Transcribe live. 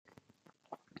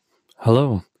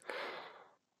Hello.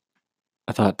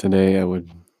 I thought today I would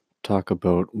talk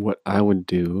about what I would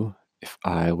do if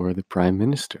I were the Prime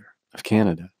Minister of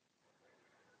Canada.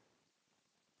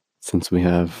 Since we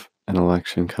have an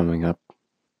election coming up,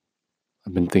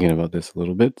 I've been thinking about this a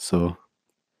little bit. So,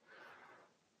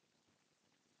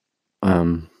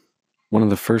 one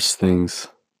of the first things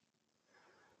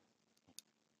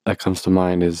that comes to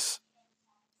mind is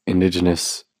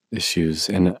Indigenous issues.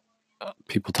 And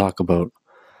people talk about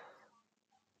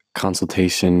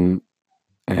consultation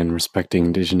and respecting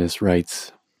Indigenous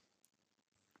rights.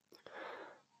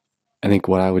 I think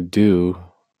what I would do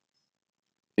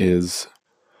is,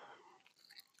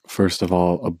 first of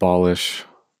all, abolish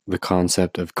the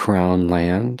concept of Crown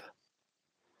land.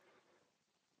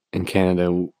 In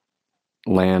Canada,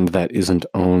 land that isn't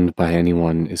owned by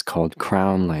anyone is called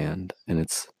Crown land, and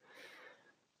it's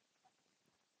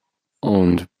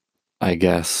owned, I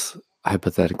guess,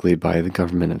 hypothetically by the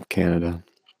government of Canada.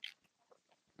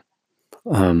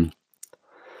 And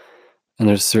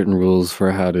there's certain rules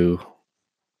for how to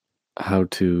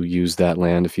use that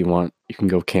land. If you want, you can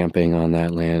go camping on that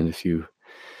land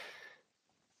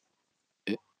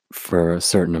for a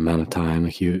certain amount of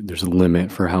time. There's a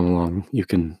limit for how long you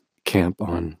can camp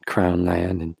on Crown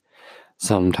land, and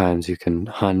sometimes you can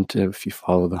hunt if you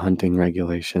follow the hunting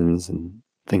regulations and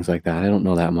things like that. I don't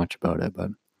know that much about it, but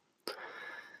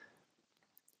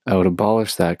I would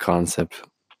abolish that concept.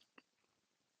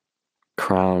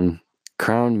 Crown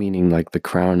meaning like the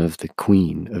crown of the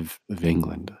Queen of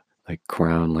England, like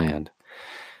Crown land.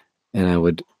 And I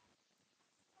would,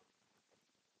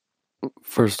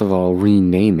 first of all,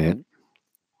 rename it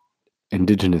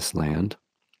Indigenous land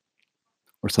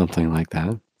or something like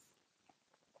that.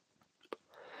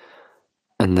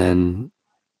 And then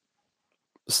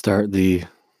start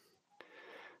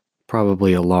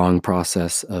probably a long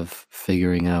process of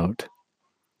figuring out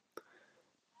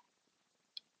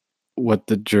what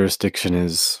the jurisdiction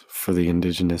is for the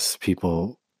Indigenous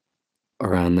people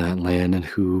around that land and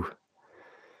who.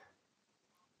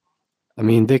 I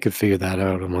mean, they could figure that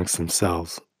out amongst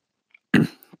themselves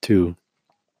too.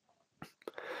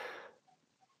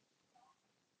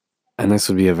 And this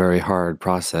would be a very hard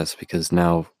process because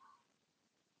now,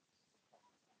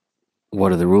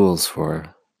 what are the rules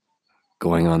for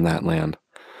going on that land?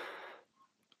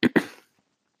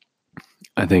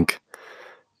 I think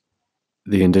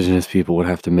the Indigenous people would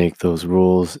have to make those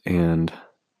rules and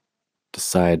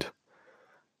decide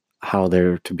how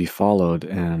they're to be followed.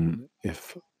 And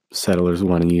if settlers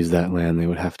want to use that land, they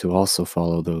would have to also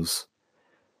follow those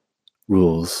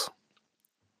rules,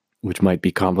 which might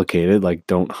be complicated, like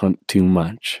don't hunt too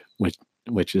much,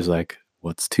 which is like,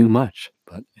 what's too much?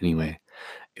 But anyway,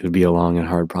 it would be a long and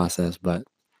hard process, but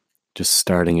just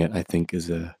starting it, I think,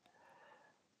 is a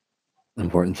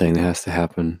important thing that has to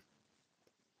happen.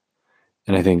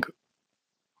 And I think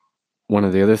one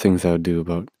of the other things I would do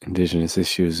about Indigenous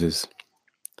issues is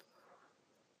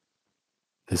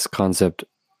this concept,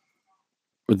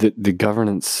 the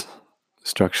governance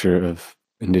structure of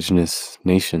Indigenous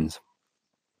nations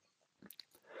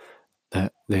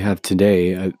that they have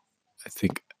today. I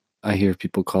think I hear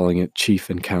people calling it chief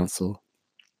and council.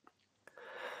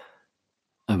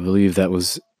 I believe that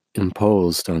was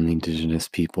imposed on the Indigenous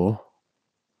people.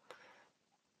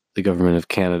 The government of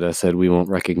Canada said, we won't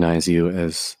recognize you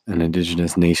as an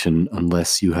Indigenous nation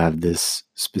unless you have this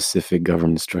specific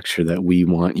governance structure that we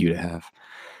want you to have.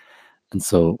 And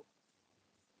so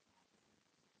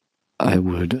I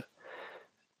would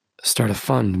start a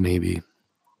fund maybe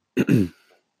to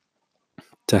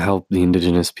help the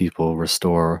Indigenous people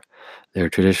restore their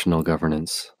traditional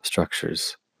governance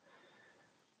structures,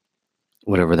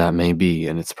 whatever that may be.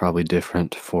 And it's probably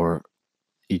different for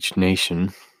each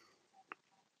nation,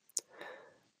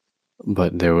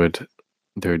 but there would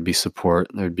be support,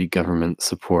 there'd be government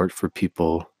support for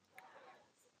people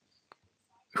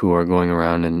who are going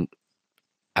around and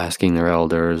asking their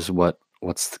elders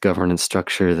what's the governance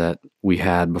structure that we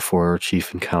had before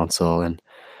chief and council, and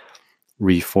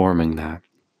reforming that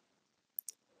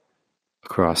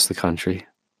across the country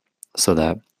so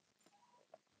that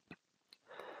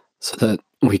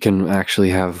we can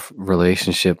actually have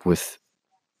relationship with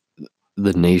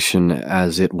the nation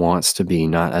as it wants to be,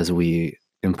 not as we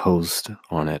imposed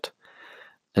on it.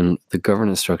 And the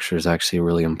governance structure is actually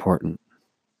really important.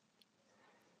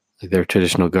 Like their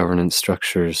traditional governance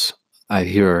structures, I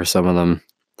hear some of them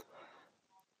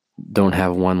don't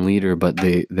have one leader, but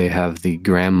they have the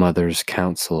grandmother's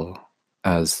council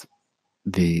as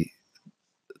the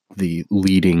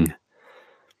leading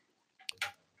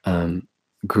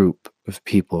group of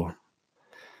people,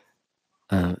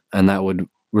 and that would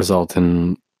result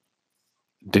in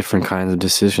different kinds of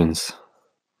decisions.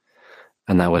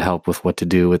 And that would help with what to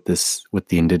do with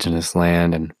the indigenous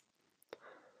land, and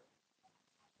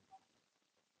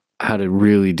how to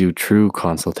really do true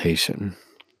consultation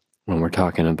when we're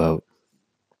talking about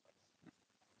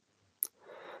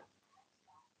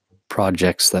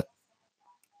projects that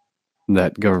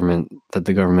the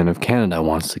government of Canada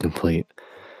wants to complete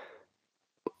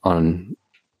on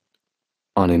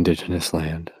indigenous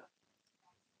land.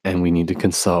 And we need to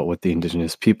consult with the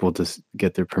indigenous people to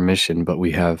get their permission, but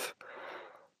we have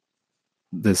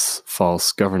this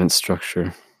false governance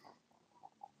structure.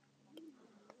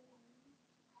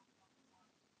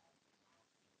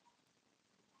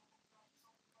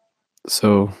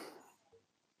 So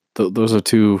those are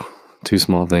two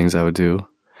small things I would do.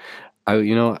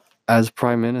 As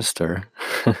Prime Minister,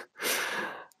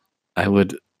 I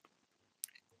would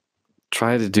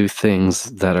try to do things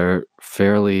that are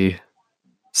fairly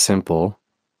simple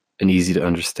and easy to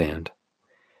understand,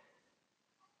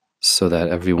 so that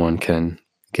everyone can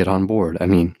get on board. I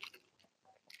mean,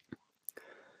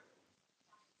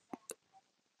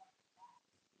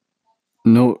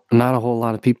 no, not a whole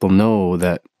lot of people know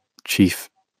that chief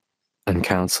and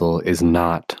council is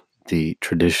not the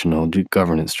traditional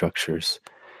governance structures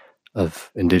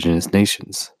of indigenous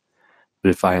nations. But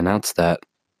if I announce that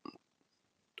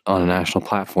on a national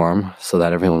platform so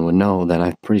that everyone would know, then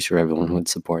I'm pretty sure everyone would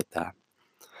support that.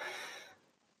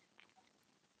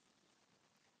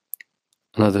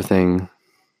 Another thing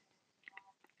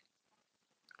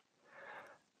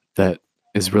that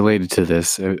is related to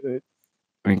this,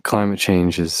 climate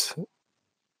change is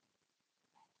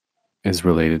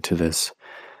related to this.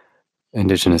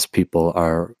 Indigenous people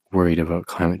are worried about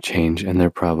climate change, and they're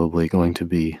probably going to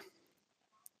be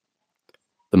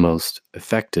the most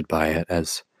affected by it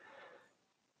as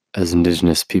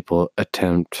Indigenous people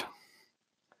attempt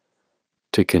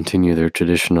to continue their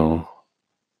traditional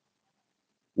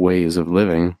ways of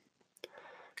living.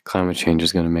 Climate change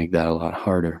is going to make that a lot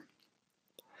harder.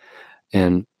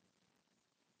 And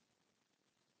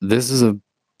this is a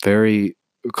very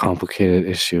complicated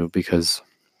issue because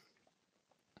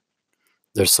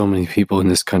there's so many people in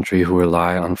this country who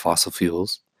rely on fossil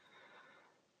fuels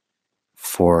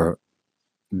for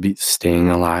staying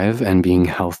alive and being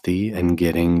healthy and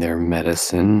getting their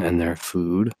medicine and their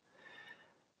food.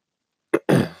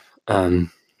 And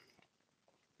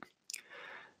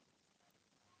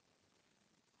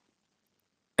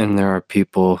there are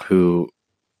people who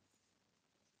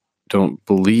don't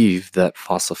believe that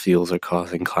fossil fuels are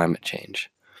causing climate change.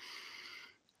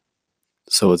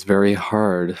 So it's very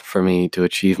hard for me to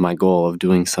achieve my goal of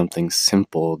doing something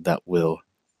simple that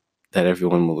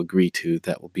everyone will agree to,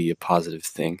 that will be a positive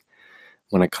thing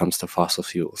when it comes to fossil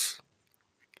fuels.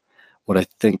 What I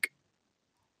think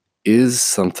is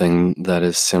something that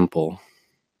is simple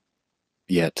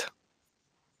yet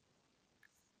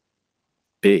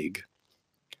big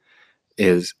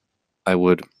is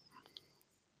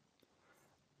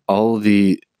all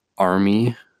the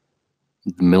army,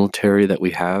 the military that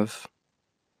we have,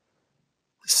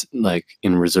 like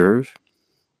in reserve,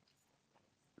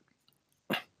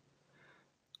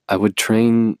 I would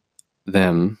train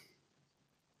them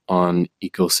on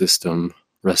ecosystem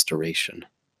restoration.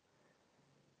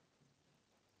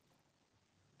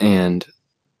 And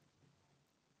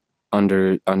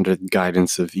under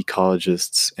guidance of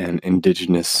ecologists and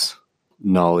indigenous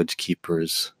knowledge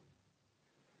keepers,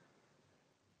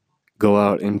 go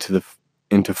out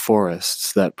into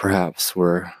forests that perhaps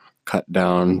were cut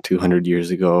down 200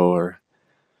 years ago, or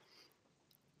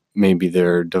maybe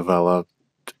they're developed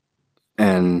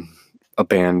and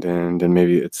abandoned, and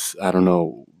maybe it's, I don't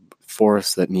know,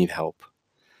 forests that need help,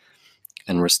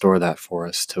 and restore that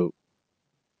forest to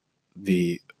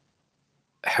the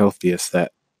healthiest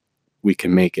that we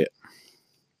can make it.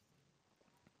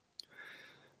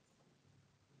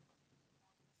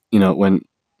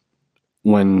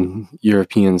 When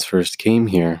Europeans first came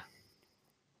here,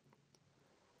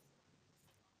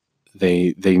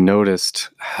 they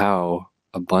noticed how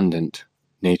abundant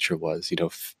nature was.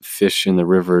 Fish in the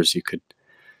rivers,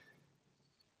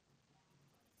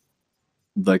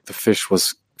 the fish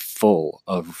was full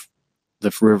of,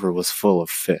 the river was full of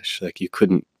fish. Like you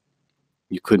couldn't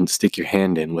stick your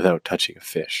hand in without touching a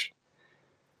fish.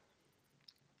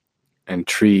 And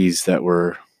trees that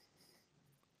were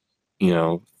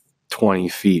 20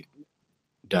 feet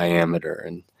diameter,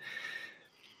 and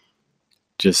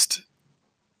just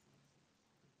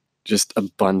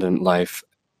abundant life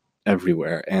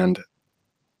everywhere. And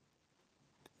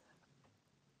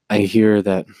I hear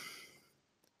that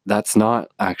that's not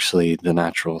actually the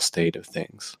natural state of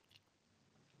things.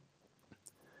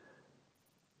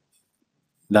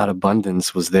 that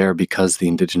abundance was there because the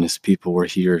indigenous people were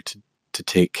here to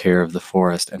take care of the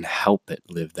forest and help it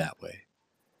live that way.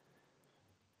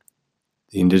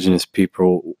 The indigenous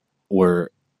people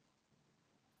were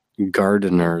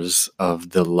gardeners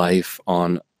of the life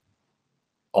on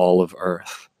all of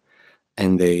Earth,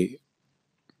 and they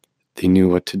knew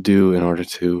what to do in order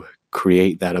to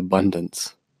create that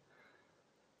abundance.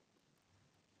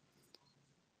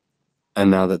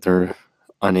 And now that they're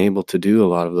unable to do a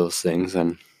lot of those things,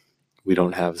 and we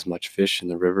don't have as much fish in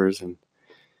the rivers, and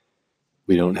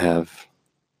we don't have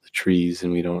the trees,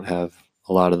 and we don't have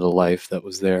a lot of the life that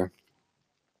was there.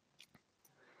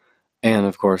 And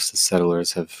of course, the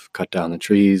settlers have cut down the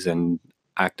trees and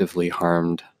actively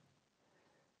harmed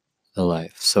the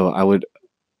life. So I would,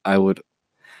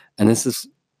 and this is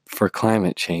for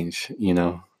climate change, you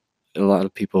know, a lot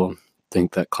of people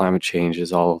think that climate change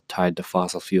is all tied to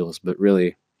fossil fuels, but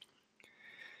really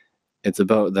it's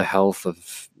about the health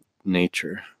of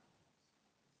nature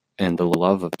and the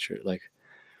love of nature. Like,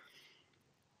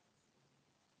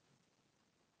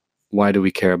 why do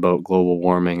we care about global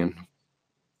warming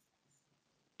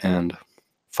and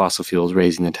fossil fuels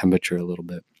raising the temperature a little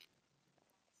bit?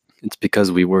 It's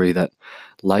because we worry that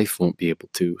life won't be able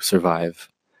to survive.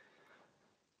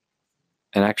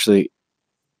 And actually,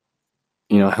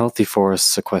 you know, healthy forests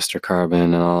sequester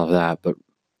carbon and all of that, but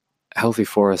healthy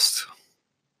forests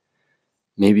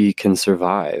maybe can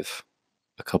survive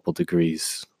a couple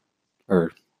degrees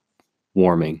or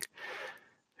warming.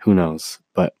 Who knows?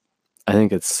 But I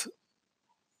think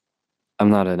I'm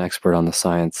not an expert on the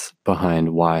science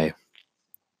behind why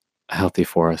a healthy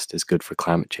forest is good for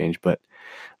climate change, but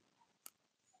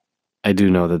I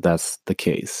do know that that's the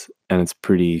case, and it's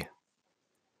pretty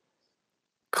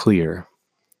clear.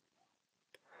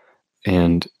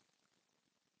 And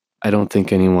I don't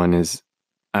think anyone is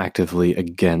actively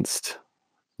against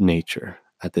nature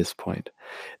at this point.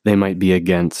 They might be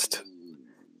against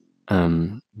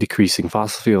decreasing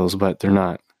fossil fuels, but they're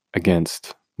not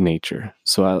against nature.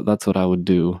 So that's what I would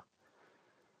do.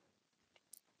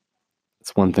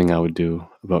 It's one thing I would do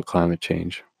about climate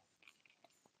change.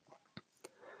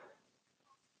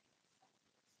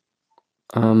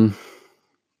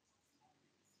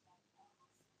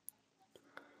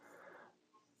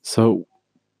 So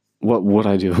what would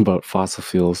I do about fossil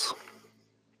fuels?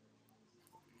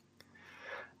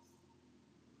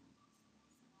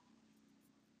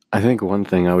 I think one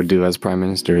thing I would do as prime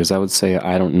minister is I would say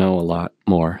I don't know a lot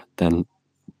more than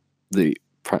the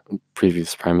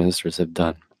previous prime ministers have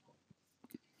done.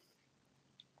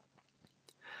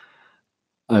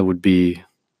 I would be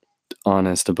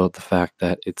honest about the fact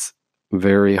that it's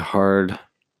very hard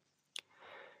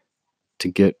to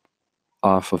get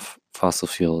off of fossil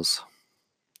fuels.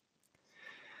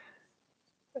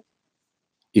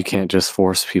 You can't just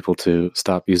force people to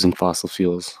stop using fossil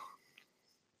fuels.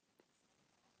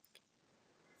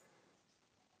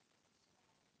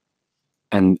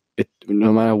 And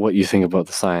no matter what you think about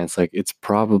the science, like, it's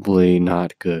probably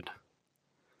not good.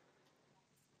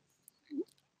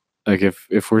 Like,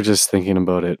 if we're just thinking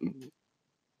about it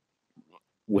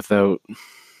without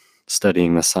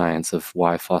studying the science of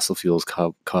why fossil fuels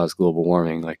cause global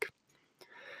warming, like,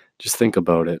 just think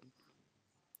about it.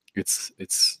 It's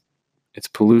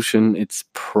pollution. It's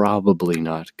probably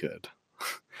not good.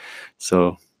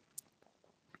 So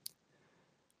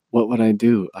what would I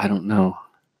do? I don't know.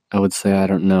 I would say I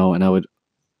don't know, and I would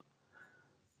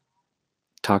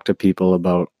talk to people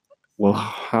about, well,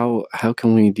 how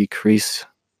can we decrease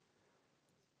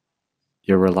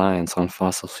your reliance on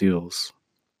fossil fuels?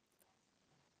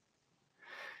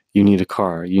 You need a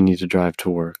car. You need to drive to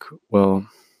work. Well,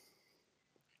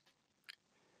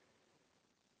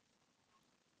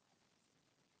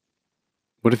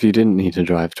 what if you didn't need to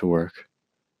drive to work?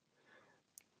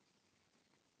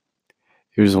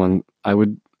 Here's one. I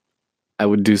would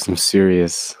do some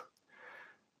serious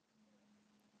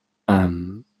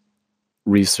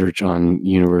research on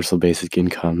universal basic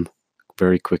income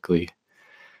very quickly.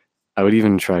 I would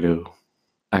even try to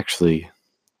actually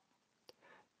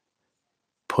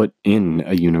put in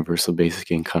a universal basic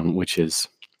income, which is,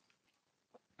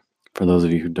 for those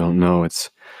of you who don't know, it's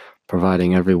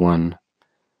providing everyone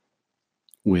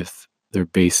with their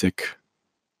basic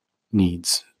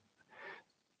needs,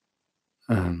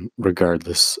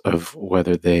 regardless of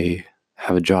whether they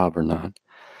have a job or not.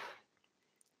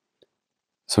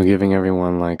 So giving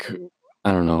everyone, like,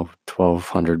 I don't know,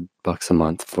 $1,200 a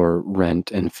month for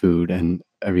rent and food and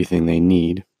everything they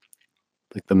need,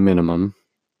 like the minimum.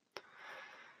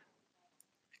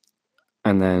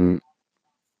 And then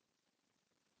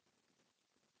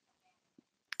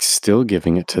still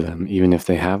giving it to them, even if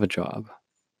they have a job.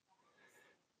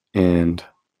 And,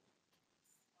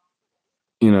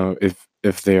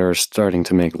 if they are starting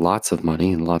to make lots of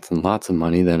money and lots of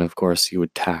money, then of course you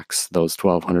would tax those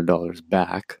 $1,200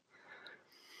 back.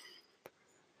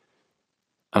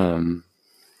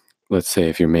 Let's say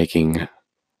if you're making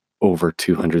over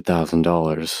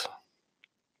 $200,000,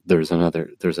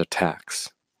 there's a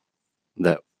tax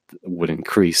that would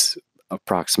increase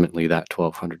approximately that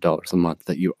 $1,200 a month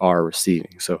that you are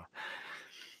receiving. So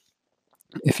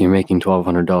if you're making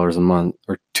 $1,200 a month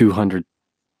or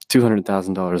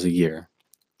 $200,000 a year,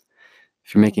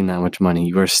 if you're making that much money,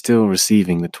 you are still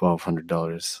receiving the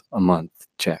 $1,200 a month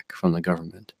check from the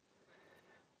government,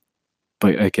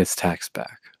 but it gets taxed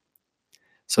back.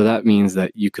 So that means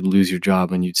that you could lose your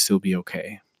job and you'd still be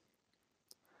okay.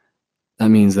 That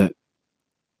means that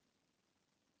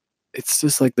it's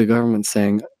just like the government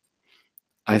saying,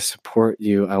 I support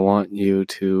you. I want you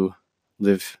to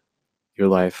live your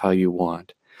life how you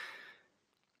want.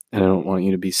 And I don't want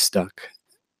you to be stuck.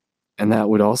 And that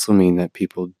would also mean that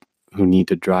people who need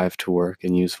to drive to work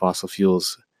and use fossil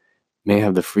fuels may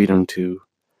have the freedom to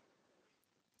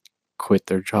quit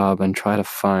their job and try to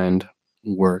find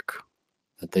work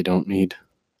that they don't need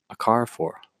a car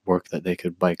for, work that they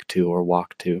could bike to or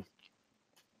walk to.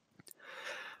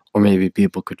 Or maybe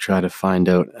people could try to find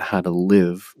out how to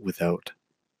live without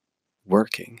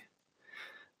working,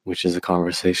 which is a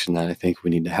conversation that I think we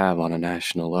need to have on a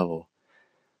national level.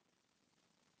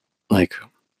 Like,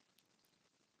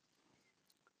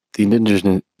 the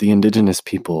indigenous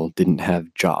people didn't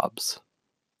have jobs.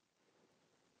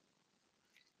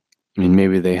 I mean,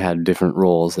 maybe they had different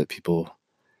roles that people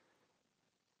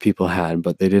had,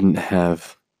 but they didn't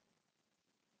have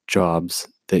jobs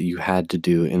that you had to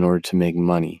do in order to make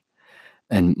money,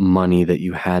 and money that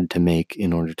you had to make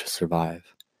in order to survive.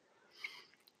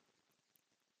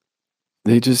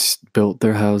 They just built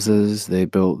their houses, they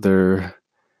built their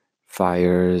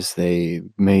fires, they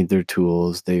made their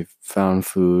tools, they found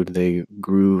food, they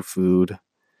grew food,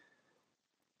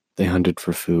 they hunted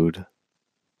for food.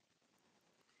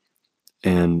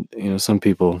 And, some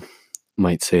people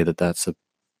might say that that's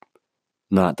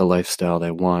not the lifestyle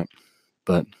they want,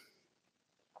 but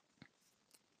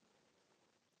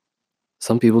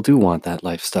some people do want that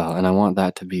lifestyle, and I want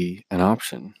that to be an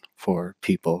option for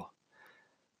people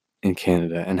in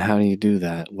Canada. And how do you do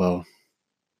that? Well,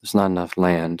 there's not enough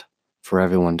land for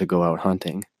everyone to go out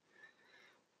hunting.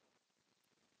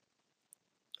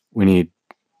 We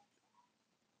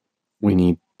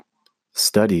need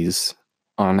studies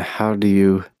on how do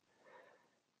you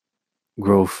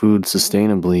grow food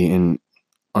sustainably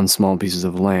on small pieces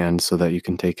of land so that you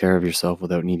can take care of yourself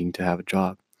without needing to have a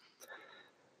job.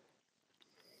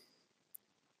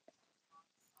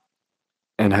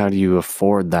 And how do you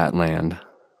afford that land?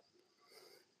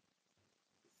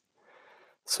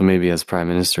 So maybe as Prime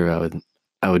Minister,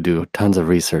 I would do tons of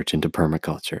research into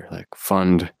permaculture, like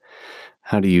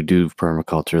how do you do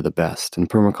permaculture the best? And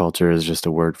permaculture is just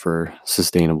a word for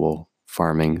sustainable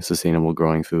farming, sustainable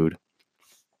growing food.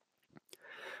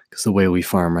 Because the way we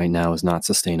farm right now is not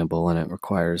sustainable, and it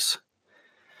requires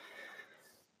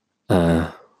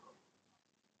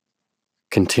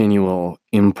continual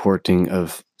importing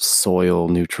of soil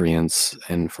nutrients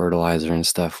and fertilizer and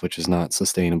stuff, which is not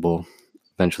sustainable.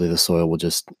 Eventually the soil will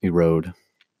just erode.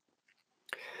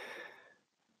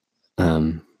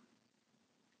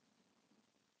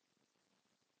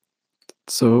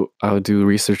 So I would do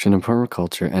research into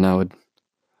permaculture, and I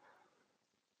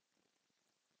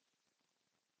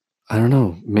don't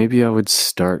know, maybe I would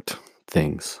start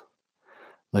things.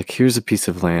 Like, here's a piece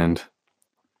of land.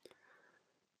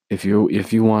 If you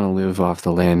want to live off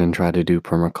the land and try to do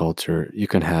permaculture, you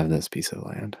can have this piece of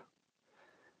land.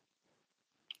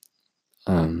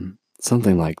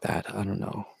 Something like that. I don't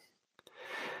know.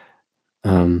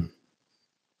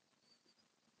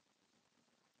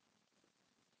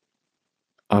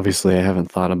 Obviously, I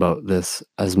haven't thought about this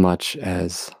as much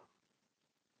as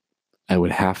I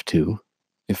would have to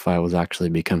if I was actually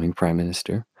becoming Prime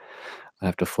Minister. I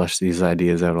have to flesh these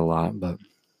ideas out a lot, but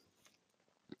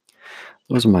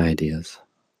those are my ideas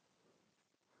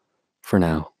for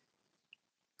now.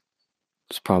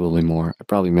 There's probably more. I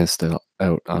probably missed out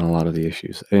on a lot of the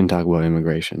issues. I didn't talk about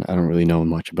immigration. I don't really know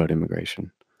much about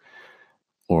immigration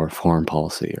or foreign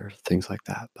policy or things like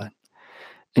that. But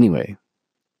anyway,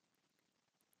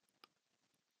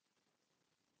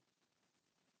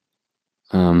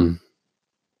 the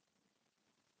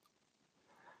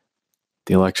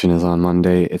election is on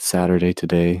Monday. It's Saturday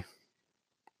today.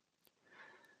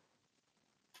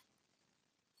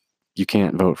 You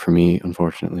can't vote for me,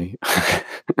 unfortunately.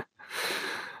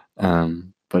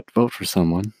 But vote for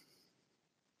someone.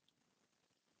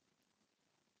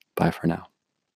 Bye for now.